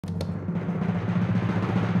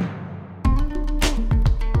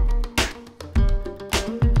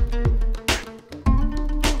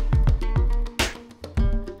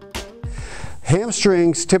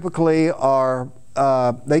Hamstrings typically are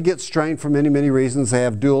they get strained for many, many reasons. They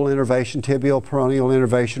have dual innervation, tibial peroneal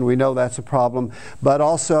innervation. We know that's a problem. But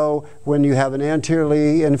also, when you have an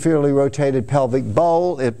anteriorly, inferiorly rotated pelvic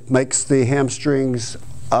bowl, it makes the hamstrings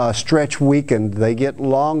stretch weakened. They get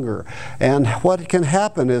longer. And what can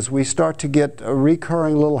happen is we start to get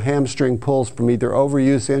recurring little hamstring pulls from either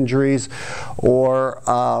overuse injuries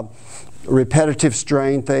or repetitive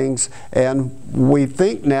strain things, and we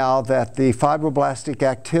think now that the fibroblastic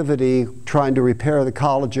activity trying to repair the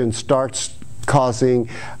collagen starts causing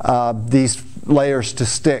these layers to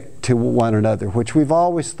stick to one another, which we've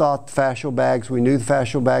always thought fascial bags, we knew the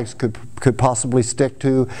fascial bags could possibly stick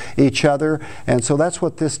to each other, and so that's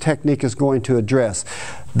what this technique is going to address.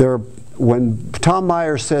 When Tom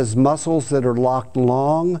Myers says muscles that are locked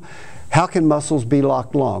long, how can muscles be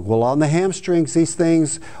locked long? Well, on the hamstrings, these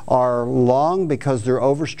things are long because they're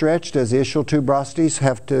overstretched, as the ischial tuberosities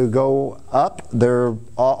have to go up. They're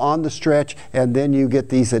on the stretch, and then you get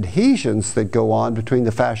these adhesions that go on between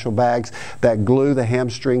the fascial bags that glue the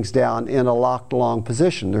hamstrings down in a locked long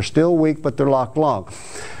position. They're still weak, but they're locked long.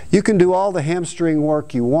 You can do all the hamstring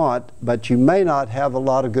work you want, but you may not have a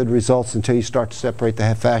lot of good results until you start to separate the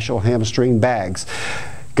fascial hamstring bags.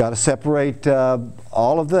 Got to separate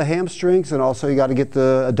all of the hamstrings, and also you got to get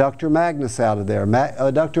the adductor magnus out of there.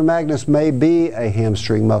 Adductor magnus may be a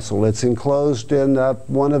hamstring muscle. It's enclosed in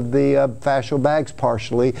one of the fascial bags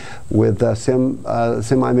partially with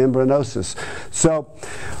semimembranosus. So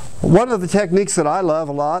one of the techniques that I love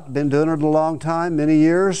a lot, been doing it a long time, many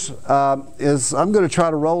years, is I'm going to try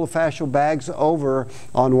to roll the fascial bags over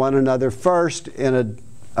on one another first in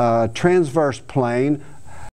a transverse plane